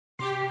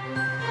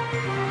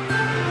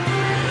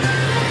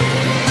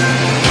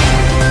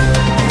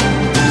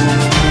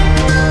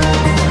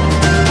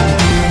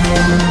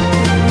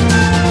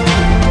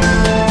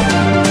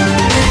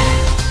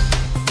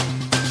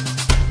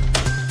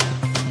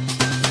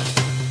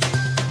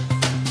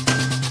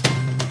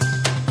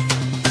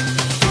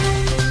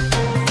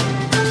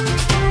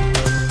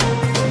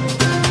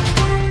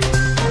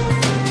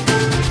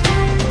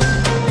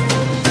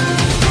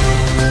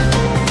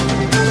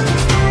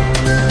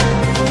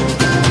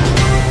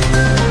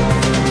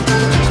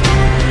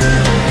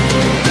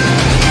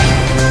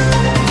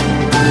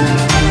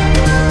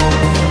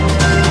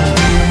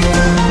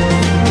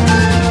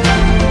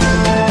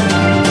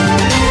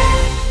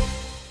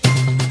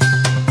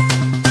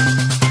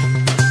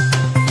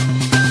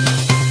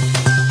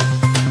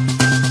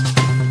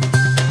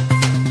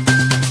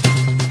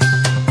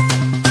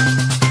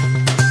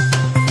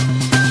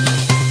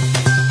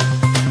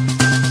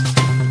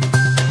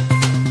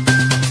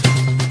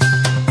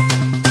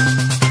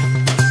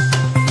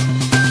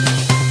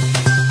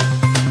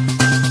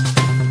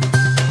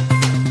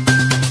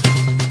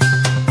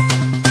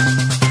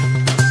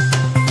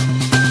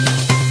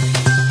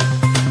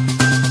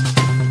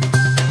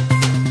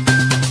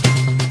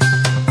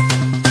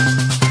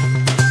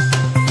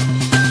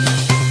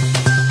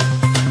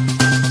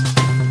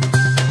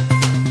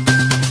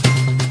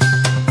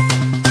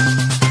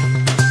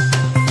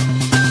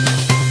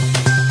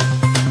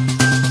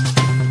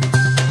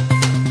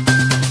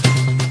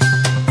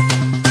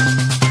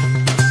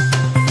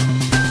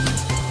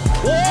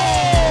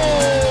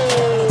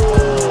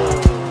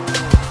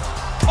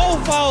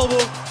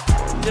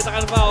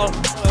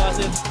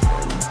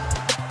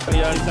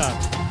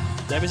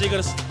David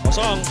SEAGERS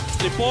kosong,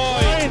 3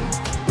 point.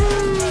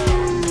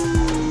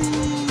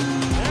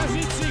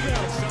 David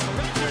SEAGERS on the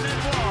record and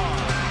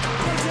one.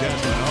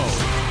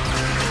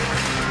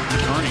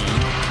 Turning,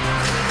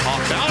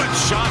 off balance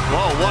shot.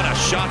 Whoa, what a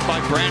shot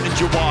by Brandon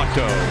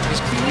Jawato.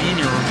 Just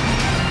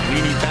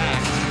leaning back,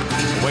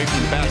 away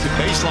from the basket,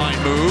 baseline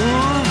move.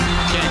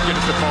 Can't get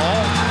it to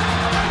fall.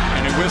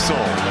 And a whistle.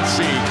 Let's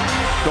see.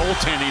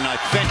 Goaltending, I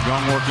think.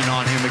 Young working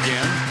on him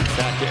again.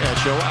 Back to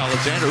Esho.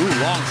 Alexander. Ooh,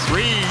 long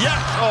three. Yes!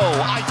 Oh,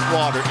 ice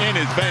water in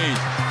his veins.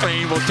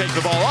 Green will take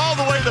the ball all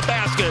the way to the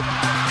basket.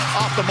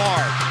 Off the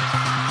mark.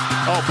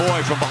 Oh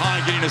boy, from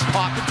behind, getting his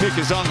pocket pick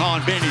is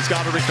Unghon Bin. He's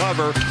got to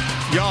recover.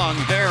 Young,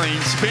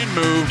 Herring, spin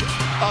move,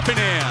 up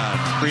and in.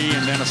 Three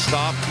and then a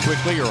stop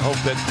quickly, or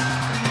hope that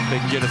they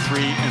can get a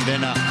three and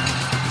then a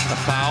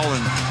foul.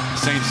 And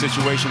same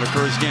situation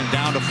occurs again,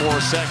 down to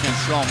 4 seconds.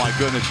 Oh my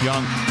goodness,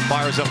 Young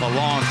fires up a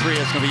long three.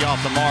 It's going to be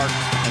off the mark,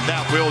 and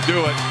that will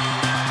do it.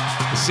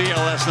 The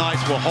CLS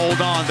Knights will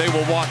hold on. They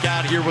will walk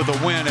out here with a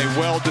win, a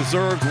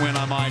well-deserved win,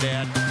 I might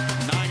add.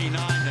 99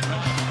 to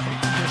nothing.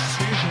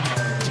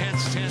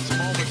 Tense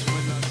moments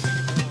when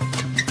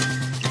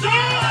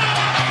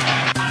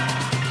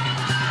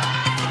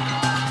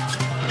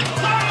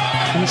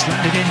He's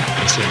landed in.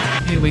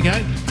 Here we go.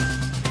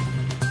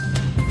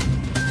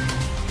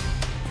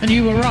 And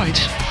you were right.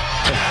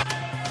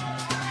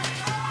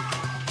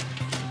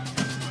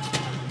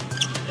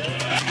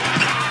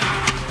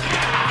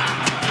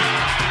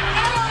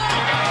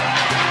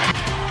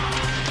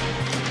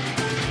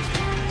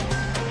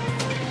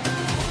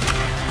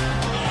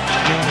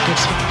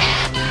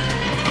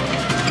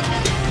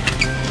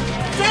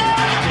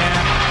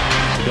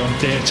 They don't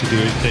dare to do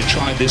it. They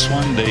tried this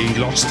one, they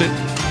lost it.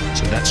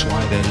 So that's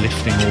why they're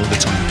lifting all the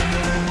time.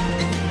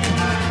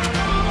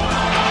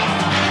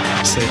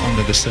 Say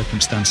under the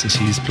circumstances,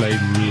 he's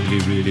played really,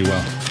 really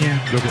well. Yeah.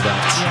 Look at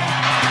that. Yeah.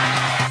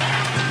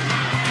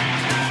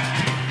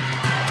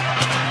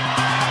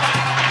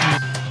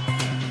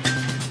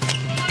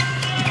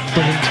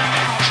 Brilliant.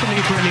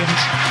 Absolutely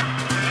brilliant.